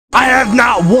I have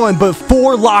not one but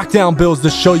 4 lockdown builds to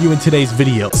show you in today's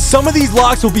video. Some of these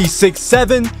locks will be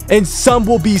 6'7" and some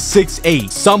will be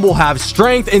 6'8". Some will have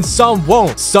strength and some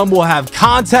won't. Some will have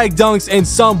contact dunks and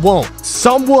some won't.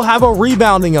 Some will have a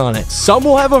rebounding on it. Some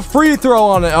will have a free throw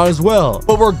on it as well.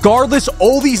 But regardless,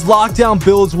 all these lockdown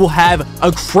builds will have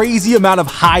a crazy amount of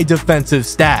high defensive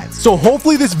stats. So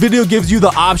hopefully this video gives you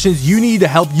the options you need to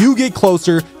help you get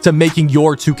closer to making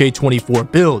your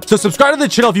 2K24 build. So subscribe to the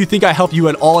channel if you think I helped you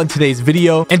at all in today's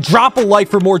video, and drop a like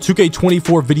for more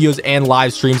 2K24 videos and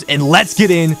live streams, and let's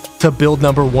get into build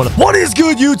number 1. What is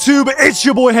good, YouTube? It's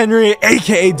your boy Henry,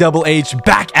 aka DoubleH,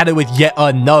 back at it with yet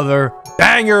another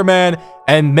banger, man.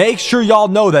 And make sure y'all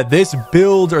know that this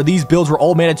build or these builds were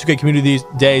all made at 2K community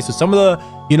day, so some of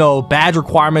the badge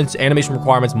requirements, animation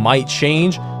requirements might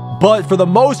change, but for the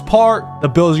most part the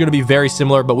builds are going to be very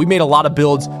similar. But we made a lot of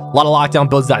builds, a lot of lockdown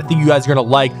builds that I think you guys are going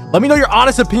to like. Let me know your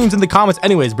honest opinions in the comments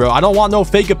anyways, bro. I don't want no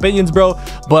fake opinions, bro,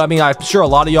 but I mean, I'm sure a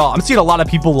lot of y'all, I'm seeing a lot of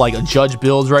people like judge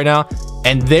builds right now,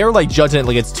 and they're like judging it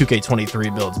like it's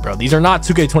 2K23 builds, bro. These are not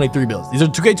 2K23 builds. These are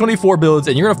 2K24 builds,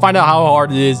 and you're going to find out how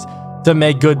hard it is to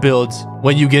make good builds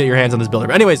when you get your hands on this builder.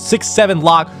 But anyways, 6'7"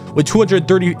 lock with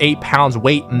 238 pounds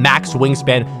weight, max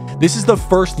wingspan. This is the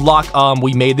first lock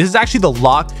we made. This is actually the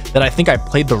lock that I think I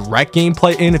played the rec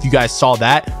gameplay in, if you guys saw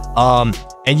that.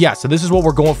 And yeah, so this is what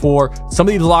we're going for. Some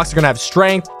of these locks are gonna have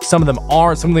strength, some of them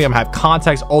aren't, some of them have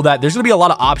contacts, all that. There's gonna be a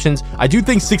lot of options. I do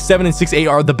think 6'7" and 6'8"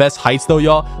 are the best heights though,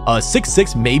 y'all.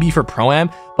 6'6" maybe for pro-am,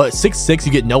 but 6'6"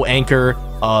 you get no anchor.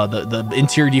 The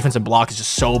interior defense and block is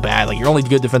just so bad. Like, your only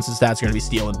good defensive stats are gonna be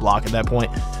steal and block at that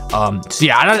point. So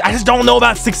yeah, I just don't know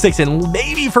about 6'6" and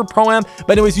maybe for pro-am.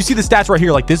 But anyways, you see the stats right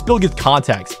here. Like, this build gets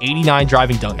contacts, 89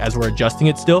 driving dunk as we're adjusting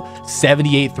it still,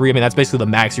 78 3. I mean, that's basically the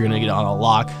max you're gonna get on a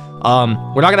lock.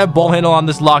 We're not gonna have ball handle on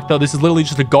this lock though. This is literally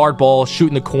just a guard ball, shoot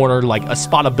in the corner, like a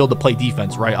spot of build to play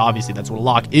defense, right? Obviously that's what a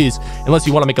lock is. Unless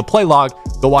you want to make a play lock,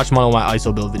 go watch one of my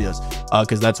ISO build videos,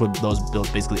 because that's what those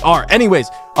builds basically are. Anyways,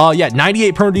 yeah,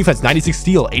 98 perimeter defense, 96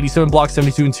 steal, 87 block,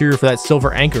 72 interior for that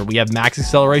silver anchor. We have max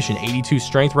acceleration, 82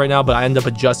 strength right now, but I end up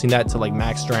adjusting that to like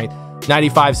max strength,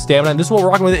 95 stamina, and this is what we're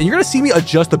rocking with it. And you're gonna see me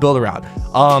adjust the build around.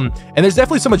 And there's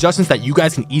definitely some adjustments that you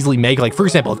guys can easily make. Like, for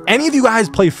example, if any of you guys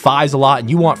play fives a lot and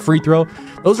you want free throw,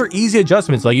 those are easy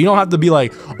adjustments. Like, you don't have to be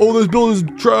like, oh, this build is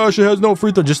trash, it has no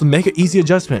free throw. Just make an easy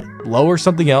adjustment. Lower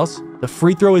something else. The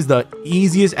free throw is the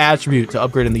easiest attribute to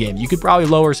upgrade in the game. You could probably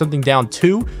lower something down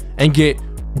 2 and get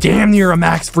damn near a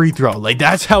max free throw. Like,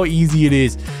 that's how easy it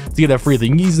is to get a free throw.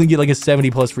 You can easily get like a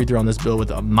 70+ free throw on this build with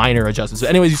a minor adjustment. So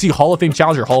anyways, you see Hall of Fame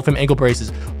challenger, Hall of Fame ankle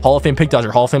braces, Hall of Fame pick dodger,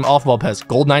 Hall of Fame off ball pass,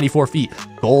 gold 94 feet,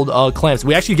 gold clamps.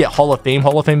 We actually get Hall of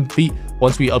Fame feet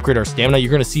once we upgrade our stamina.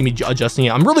 You're gonna see me adjusting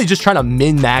it. I'm really just trying to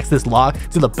min max this lock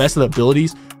to the best of the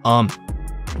abilities. But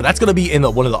that's gonna be in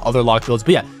one of the other lock builds.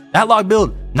 But yeah, that lock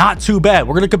build, not too bad.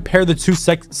 We're gonna compare the two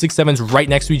 6'7s right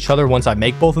next to each other once I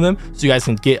make both of them, so you guys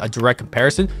can get a direct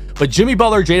comparison. But Jimmy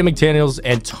Butler, Jaden McDaniels,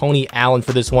 and Tony Allen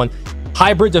for this one.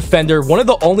 Hybrid defender, one of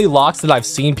the only locks that I've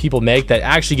seen people make that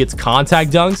actually gets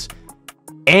contact dunks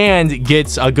and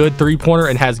gets a good three-pointer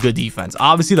and has good defense.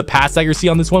 Obviously the pass accuracy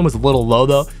on this one was a little low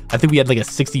though. I think we had like a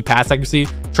 60 pass accuracy.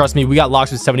 Trust me, we got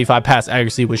locks with 75 pass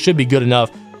accuracy, which should be good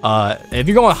enough. If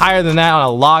you're going higher than that on a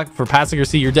lock for pass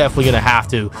accuracy, you're definitely gonna have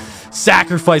to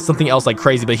sacrifice something else like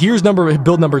crazy. But here's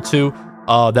build number 2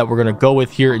 that we're gonna go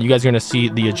with here, and you guys are gonna see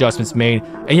the adjustments made.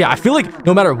 And yeah, I feel like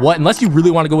no matter what, unless you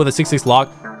really want to go with a 6'6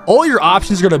 lock, all your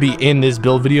options are gonna be in this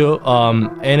build video.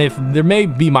 And if there may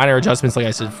be minor adjustments, like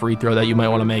I said, free throw that you might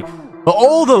want to make, but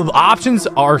all the options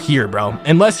are here, bro,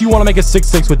 unless you want to make a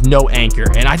 6'6 with no anchor.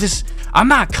 And I'm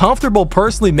not comfortable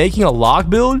personally making a lock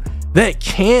build that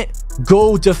can't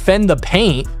go defend the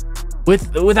paint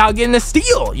without getting a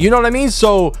steal, you know what I mean?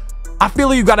 So I feel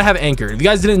like you got to have anchor. If you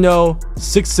guys didn't know,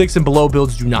 6'6 and below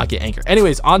builds do not get anchor.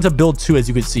 Anyways, on to build 2. As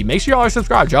you can see, make sure y'all are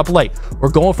subscribed, drop a like. We're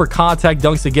going for contact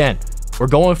dunks again. We're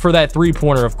going for that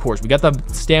three-pointer, of course. We got the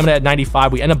stamina at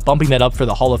 95. We end up bumping that up for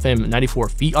the Hall of Fame 94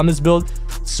 feet on this build.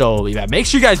 So yeah, make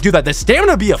sure you guys do that. The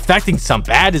stamina be affecting some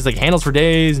bad is like handles for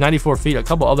days, 94 feet, a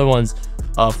couple other ones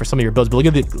for some of your builds. But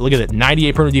look at it,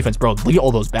 98 perimeter defense, bro. Look at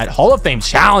all those bad. Hall of Fame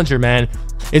challenger, man,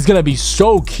 is gonna be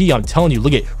so key. I'm telling you.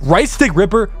 Look at right stick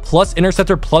ripper plus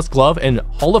interceptor plus glove, and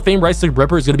Hall of Fame right stick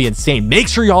ripper is gonna be insane. Make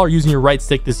sure y'all are using your right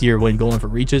stick this year when going for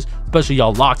reaches, especially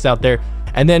y'all locks out there.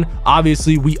 And then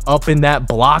obviously we up in that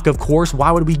block, of course.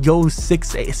 Why would we go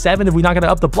 6'7" if we're not gonna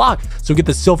up the block? So get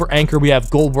the silver anchor. We have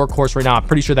gold workhorse right now. I'm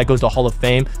pretty sure that goes to Hall of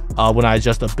Fame when I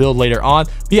adjust the build later on.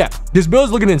 But yeah, this build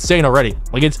is looking insane already.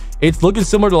 Like, it's looking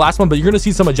similar to the last one, but you're gonna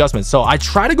see some adjustments. So I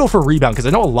try to go for rebound, because I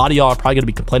know a lot of y'all are probably gonna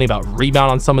be complaining about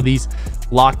rebound on some of these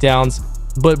lockdowns.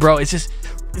 But bro, it's just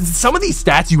some of these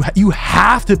stats you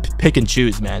have to pick and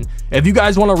choose, man. If you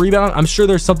guys want to rebound, I'm sure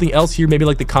there's something else here, maybe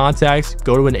like the contacts,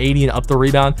 go to an 80 and up the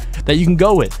rebound that you can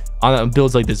go with on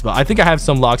builds like this. But I think I have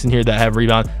some locks in here that have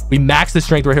rebound. We max the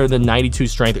strength right here, the 92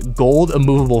 strength. Gold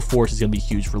immovable force is gonna be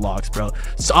huge for locks, bro.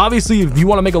 So obviously if you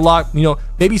want to make a lock, you know,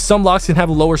 maybe some locks can have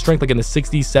a lower strength like in the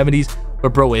 60s, 70s,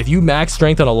 but bro, if you max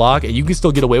strength on a lock and you can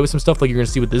still get away with some stuff like you're gonna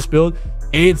see with this build,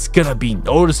 it's gonna be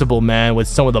noticeable, man, with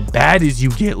some of the baddies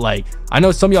you get. Like, I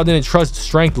know some of y'all didn't trust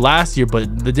strength last year,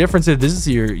 but the difference is this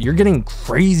year you're getting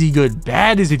crazy good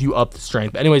baddies if you up the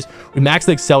strength. But anyways, we max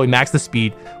the excel, we max the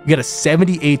speed. We got a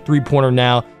 78 3-pointer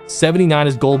now. 79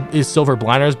 is gold, is silver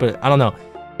blinders, but I don't know,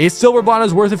 is silver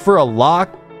blinders worth it for a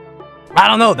lock? I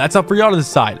don't know. That's up for y'all to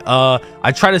decide.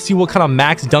 I try to see what kind of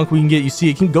max dunk we can get. You see,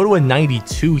 it can go to a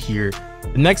 92 here.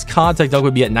 The next contact dunk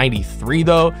would be at 93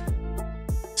 though,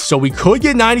 so we could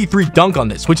get 93 dunk on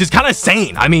this, which is kind of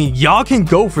sane. I mean, y'all can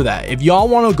go for that. If y'all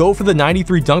want to go for the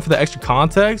 93 dunk for the extra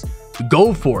context,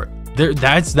 go for it.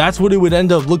 That's what it would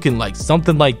end up looking like,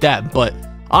 something like that. But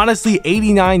honestly,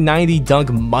 89 90 dunk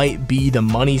might be the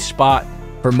money spot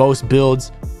for most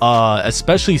builds,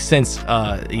 especially since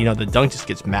you know, the dunk just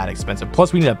gets mad expensive.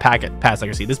 Plus we need a pass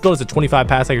accuracy. This build is a 25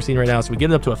 pass accuracy right now, so we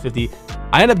get it up to a 50.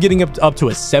 I end up getting up to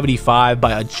a 75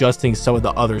 by adjusting some of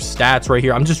the other stats right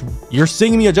here. You're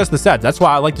seeing me adjust the stats. That's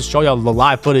why I like to show y'all the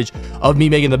live footage of me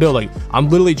making the build. Like, I'm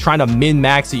literally trying to min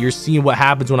max it. You're seeing what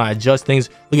happens when I adjust things.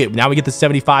 Look at, now we get the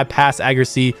 75 pass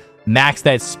accuracy, max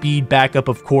that speed back up,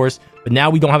 of course, but now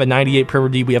we don't have a 98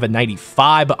 perimeter, we have a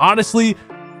 95. But honestly,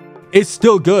 it's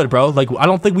still good, bro. Like, I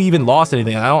don't think we even lost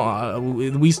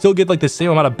anything. We still get like the same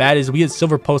amount of baddies. We get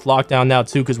silver post lockdown now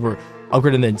too, because we're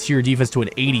upgrading the interior defense to an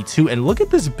 82. And look at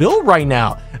this build right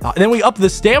now. Then we up the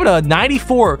stamina,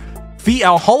 94 feet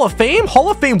out, Hall of Fame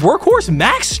workhorse,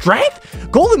 max strength,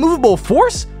 gold immovable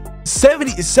force,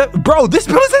 77. Bro, this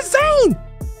build is insane.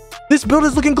 This build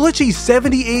is looking glitchy.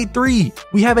 78-3.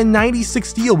 We have a 96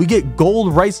 steel. We get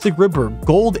gold right stick ripper,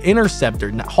 gold interceptor,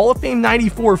 Hall of Fame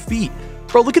 94 feet.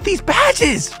 Bro, look at these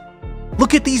badges.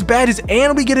 Look at these badges,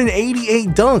 and we get an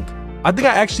 88 dunk. I think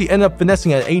I actually end up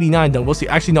finessing at 89 dunk. We'll see.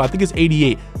 Actually, no, I think it's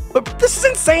 88. But this is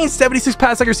insane. 76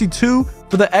 pass accuracy 2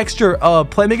 for the extra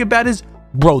playmaking badges.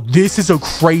 Bro, this is a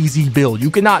crazy build.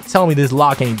 You cannot tell me this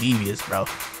lock ain't devious, bro.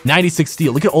 96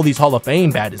 steel. Look at all these Hall of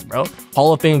Fame badges, bro.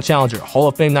 Hall of Fame challenger, Hall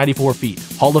of Fame 94 feet,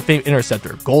 Hall of Fame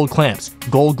interceptor, gold clamps,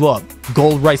 gold glove,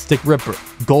 gold right stick ripper,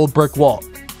 gold brick wall.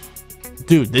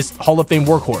 Dude, this Hall of Fame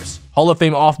workhorse, Hall of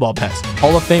Fame off-ball pass,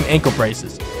 Hall of Fame ankle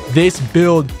braces. This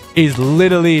build is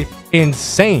literally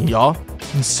insane, y'all.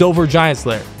 Silver giant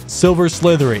slayer, silver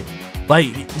slithery,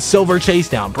 like silver chase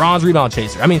down, bronze rebound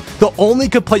chaser. I mean, the only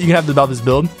complaint you can have about this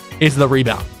build is the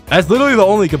rebound. That's literally the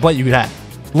only complaint you can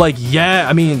have. Like, yeah,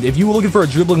 I mean, if you were looking for a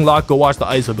dribbling lock, go watch the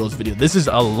ISO builds video. This is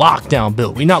a lockdown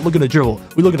build. We're not looking to dribble.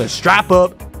 We're looking to strap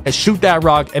up and shoot that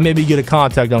rock and maybe get a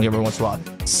contact dunk every once in a while.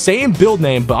 Same build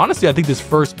name, but honestly, I think this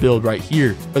first build right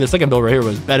here, or the second build right here,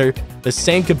 was better. The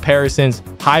same comparisons,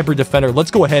 hybrid defender.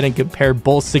 Let's go ahead and compare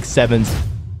both 6.7s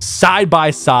side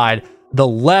by side. The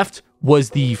left was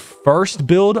the first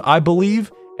build, I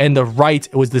believe, and the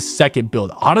right was the second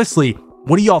build. Honestly,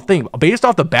 what do y'all think? Based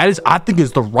off the baddest, I think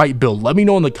it's the right build. Let me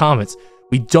know in the comments.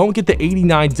 We don't get the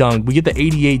 89 dunk, we get the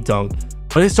 88 dunk,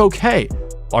 but it's okay.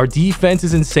 Our defense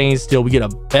is insane still. We get a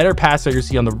better pass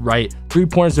accuracy on the right.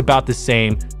 3-pointers about the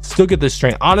same. Still get the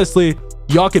strength. Honestly,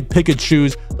 y'all could pick and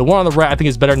choose. The one on the right, I think,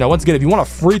 is better. Now, once again, if you want a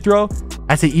free throw,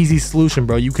 that's an easy solution,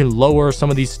 bro. You can lower some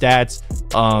of these stats,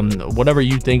 whatever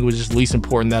you think was just least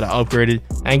important that I upgraded,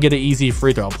 and get an easy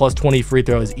free throw. Plus 20 free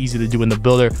throw is easy to do in the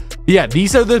builder. But yeah,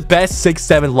 these are the best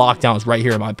 6.7 lockdowns right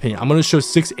here, in my opinion. I'm going to show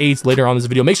 6.8s later on in this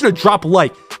video. Make sure to drop a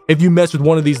like if you mess with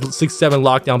one of these 6.7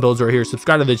 lockdown builds right here.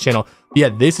 Subscribe to the channel. But yeah,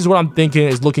 this is what I'm thinking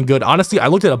is looking good. Honestly, I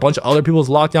looked at a bunch of other people's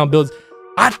lockdown builds.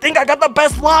 I think I got the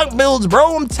best lock builds,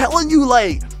 bro. I'm telling you,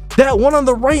 like, that one on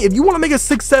the right, if you want to make a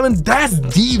 6.7, that's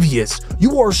devious.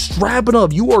 You are strapping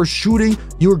up, you are shooting,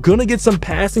 you're gonna get some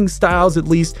passing styles at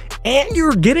least, and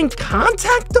you're getting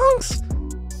contact dunks.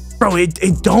 Bro,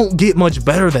 it don't get much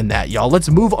better than that, y'all. Let's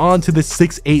move on to the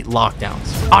 6.8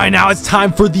 lockdowns. All right, now it's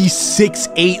time for the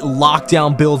 6.8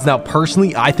 lockdown builds. Now,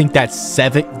 personally, I think that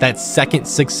second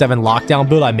 6.7 lockdown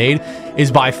build I made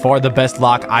is by far the best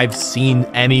lock I've seen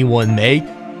anyone make.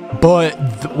 But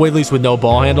well, at least with no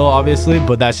ball handle, obviously,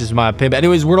 but that's just my opinion. But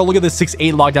anyways, we're gonna look at the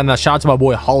 6.8 lockdown. Now, shout out to my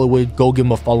boy Hollywood. Go give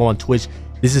him a follow on Twitch.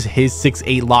 This is his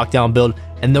 6.8 lockdown build,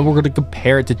 and then we're gonna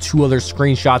compare it to 2 other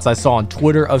screenshots I saw on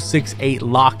Twitter of 6.8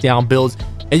 lockdown builds,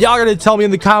 and y'all are gonna tell me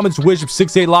in the comments which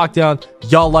 6.8 lockdown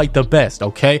y'all like the best.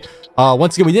 Okay,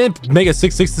 once again, we didn't make a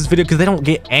 6.6 this video because they don't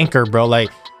get anchored, bro. Like,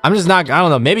 I'm just not, I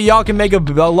don't know, maybe y'all can make a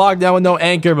lockdown with no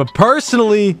anchor, but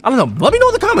personally, I don't know, let me know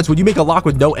in the comments, would you make a lock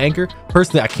with no anchor?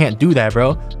 Personally, I can't do that,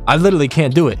 bro. I literally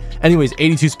can't do it. Anyways,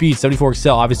 82 speed, 74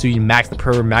 excel, obviously you max the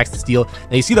perimeter, max the steal.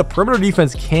 Now you see the perimeter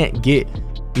defense can't get,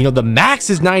 you know, the max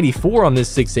is 94 on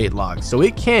this 6'8 lock, so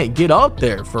it can't get up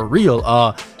there for real.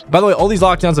 By the way, all these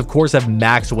lockdowns of course have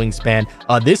max wingspan.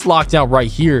 This lockdown right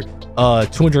here,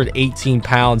 218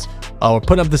 pounds. We're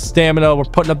putting up the stamina, we're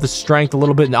putting up the strength a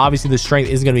little bit, and obviously the strength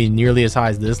isn't going to be nearly as high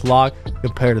as this lock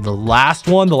compared to the last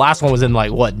one. The last one was in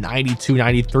like what, 92,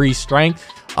 93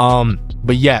 strength.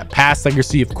 But yeah, pass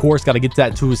accuracy, of course, got to get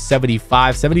that to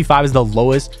 75. 75 is the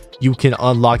lowest you can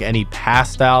unlock any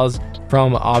pass styles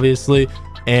from, obviously.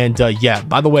 And yeah,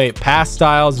 by the way, pass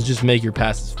styles just make your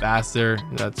passes faster.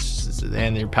 That's just,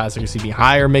 and your pass accuracy be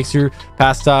higher makes your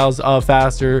pass styles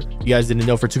faster. You guys didn't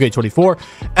know for 2K24.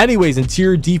 Anyways,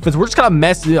 interior defense, we're just kind of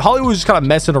messing, Hollywood's just kind of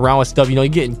messing around with stuff. You know, you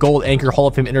getting gold anchor, Hall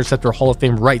of Fame interceptor, Hall of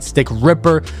Fame right stick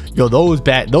ripper. Yo,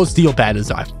 those steel badges,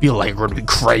 I feel like are gonna be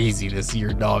crazy this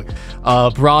year, dog.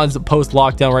 Bronze post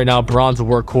lockdown right now, bronze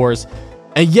workhorse.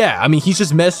 And yeah, I mean, he's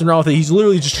just messing around with it. He's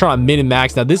literally just trying to min and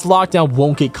max. Now, this lockdown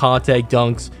won't get contact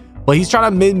dunks, but he's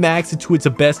trying to min max it to its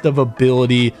best of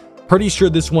ability. Pretty sure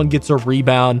this one gets a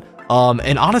rebound.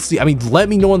 And honestly, I mean, let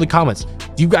me know in the comments.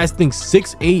 Do you guys think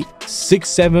 6'8",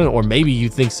 6'7", or maybe you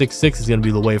think 6'6" is going to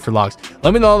be the way for locks?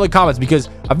 Let me know in the comments, because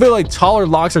I feel like taller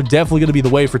locks are definitely going to be the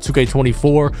way for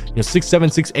 2K24. You know,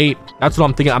 6'7", 6'8", that's what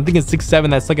I'm thinking. I'm thinking 6'7",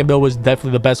 that second build was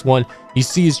definitely the best one. You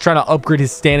see he's trying to upgrade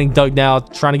his standing dunk now,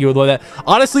 trying to get with that.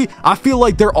 Honestly, I feel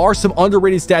like there are some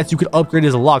underrated stats you could upgrade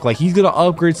as a lock. Like, he's going to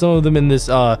upgrade some of them in this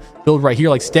build right here.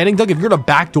 Like standing dunk, if you're going to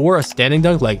backdoor a standing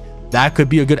dunk, like, that could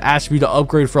be a good attribute to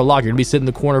upgrade for a lock. You're gonna be sitting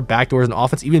in the corner, backdoors and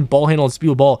offense, even ball handle and speed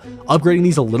with ball. Upgrading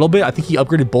these a little bit. I think he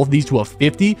upgraded both of these to a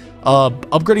 50.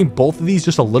 Upgrading both of these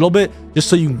just a little bit, just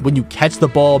so you, when you catch the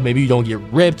ball, maybe you don't get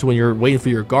ripped when you're waiting for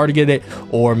your guard to get it,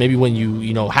 or maybe when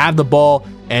you know, have the ball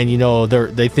and you know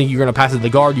they think you're gonna pass it to the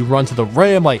guard, you run to the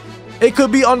rim. Like, it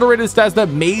could be underrated stats that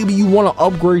maybe you want to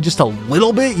upgrade just a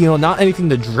little bit, you know, not anything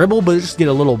to dribble, but just get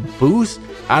a little boost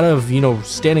out of, you know,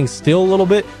 standing still a little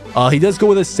bit. He does go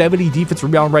with a 70 defense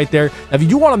rebound right there. Now, if you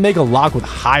do want to make a lock with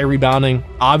high rebounding,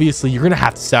 obviously you're going to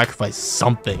have to sacrifice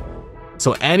something.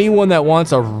 So anyone that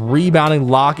wants a rebounding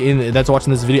lock in that's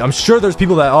watching this video, I'm sure there's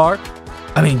people that are.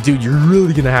 I mean, dude, you're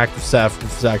really going to have to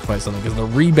sacrifice something, because the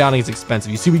rebounding is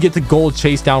expensive. You see, we get the gold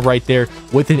chase down right there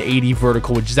with an 80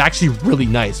 vertical, which is actually really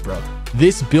nice, bro.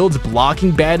 This build's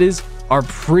blocking badges are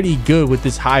pretty good with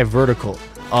this high vertical.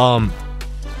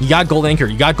 You got gold anchor,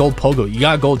 you got gold pogo, you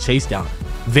got gold chase down.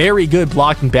 Very good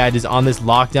blocking badges on this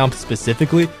lockdown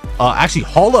specifically. Actually,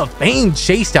 Hall of Fame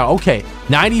chase down. Okay,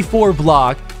 94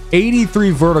 block,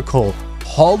 83 vertical,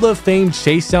 Hall of Fame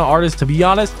chase down artist. To be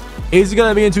honest, is it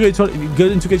gonna be in 2K20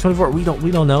 good in 2K24?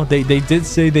 We don't know. They did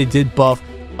say they did buff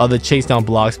the chase down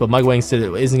blocks, but Mike Wang said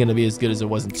it isn't gonna be as good as it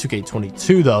was in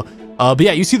 2K22 though. But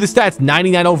yeah, you see the stats,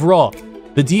 99 overall.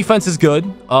 The defense is good.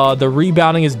 The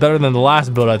rebounding is better than the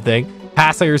last build, I think.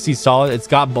 Pass accuracy solid. It's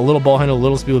got a little ball handle, a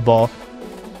little speed with ball.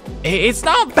 It's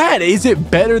not bad. Is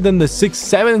it better than the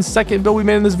 6'7" second build we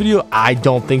made in this video? I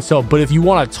don't think so. But if you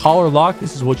want a taller lock,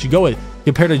 this is what you go with.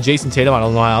 Compared to Jason Tatum, I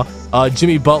don't know how.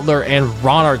 Jimmy Butler and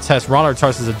Ron Artest. Ron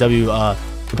Artest is a W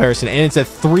comparison, and it's a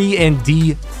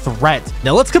 3-and-D threat.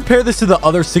 Now let's compare this to the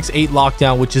other 6'8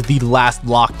 lockdown, which is the last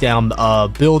lockdown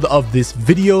build of this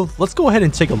video. Let's go ahead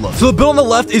and take a look. So the build on the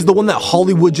left is the one that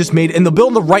Hollywood just made, and the build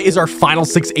on the right is our final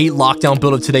 6'8 lockdown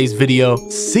build of today's video.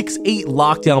 6'8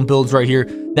 lockdown builds right here.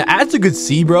 Now, as you could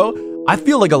see, bro, I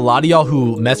feel like a lot of y'all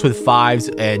who mess with fives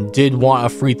and did want a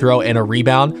free throw and a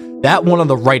rebound, that one on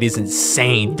the right is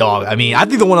insane, dog. I mean, I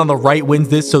think the one on the right wins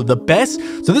this. So the best,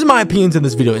 so this is my opinions in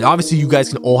this video, and obviously you guys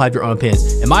can all have your own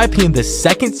opinions. In my opinion, the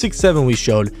second 6'7 we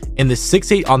showed and the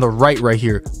 6'8 on the right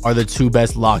here are the two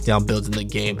best lockdown builds in the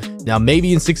game. Now,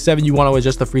 maybe in 6'7 you want to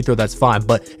adjust the free throw, that's fine.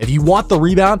 But if you want the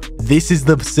rebound, this is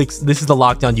the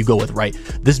lockdown you go with, right?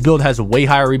 This build has way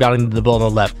higher rebounding than the build on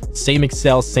the left. Same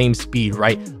excel, same speed,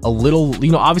 right? A little,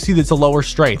 you know, obviously it's a lower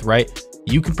strength, right?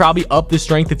 You can probably up the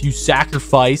strength if you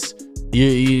sacrifice,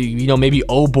 you know, maybe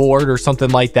O-board or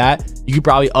something like that. You could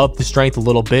probably up the strength a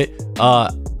little bit.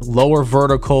 Lower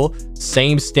vertical,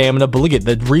 same stamina, but look at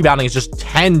the rebounding is just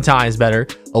 10 times better.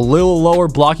 A little lower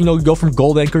block, you know, you go from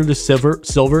gold anchor to silver.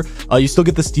 You still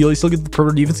get the steal, you still get the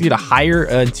perimeter defense, you get a higher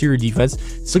interior defense,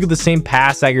 still get the same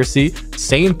pass accuracy,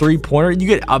 same three-pointer, you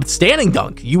get a standing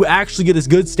dunk. You actually get this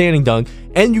good standing dunk,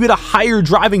 and you get a higher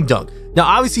driving dunk. Now,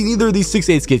 obviously, neither of these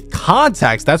 6'8s get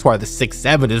contacts. That's why the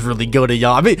 6'7 is really good to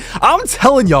y'all. I mean, I'm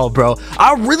telling y'all, bro,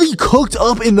 I really cooked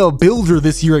up in the builder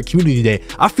this year at Community Day.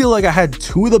 I feel like I had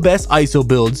 2 of the best ISO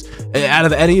builds out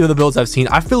of any of the builds I've seen.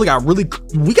 I feel like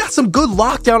we got some good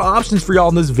lockdown options for y'all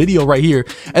in this video right here.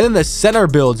 And then the center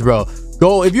builds, bro.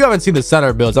 Go, if you haven't seen the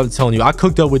center builds, I'm telling you, I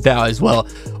cooked up with that as well.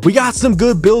 We got some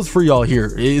good builds for y'all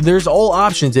here. There's all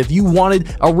options. If you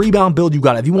wanted a rebound build, you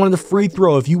got it. If you wanted a free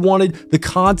throw, if you wanted the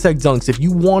contact dunks, if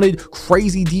you wanted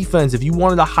crazy defense, if you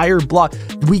wanted a higher block,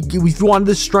 we wanted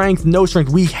the strength, no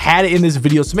strength, we had it in this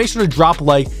video. So make sure to drop a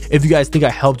like if you guys think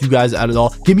I helped you guys out at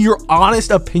all. Give me your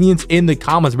honest opinions in the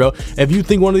comments, bro. If you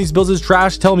think one of these builds is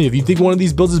trash, tell me. If you think one of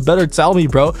these builds is better, tell me,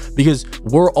 bro, because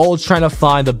we're all trying to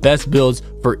find the best builds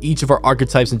for each of our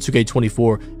archetypes in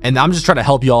 2K24, and I'm just trying to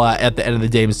help y'all out at the end of the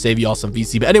day and save y'all some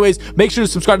VC. But anyways, make sure to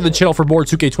subscribe to the channel for more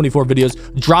 2K24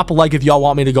 videos. Drop a like if y'all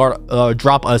want me to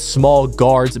drop a small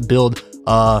guards build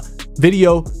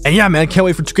video. And yeah, man, can't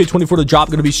wait for 2K24 to drop.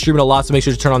 Gonna be streaming a lot, so make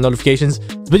sure to turn on notifications.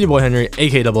 It's been your boy Henry,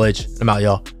 aka DoubleH. I'm out,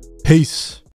 y'all. Peace.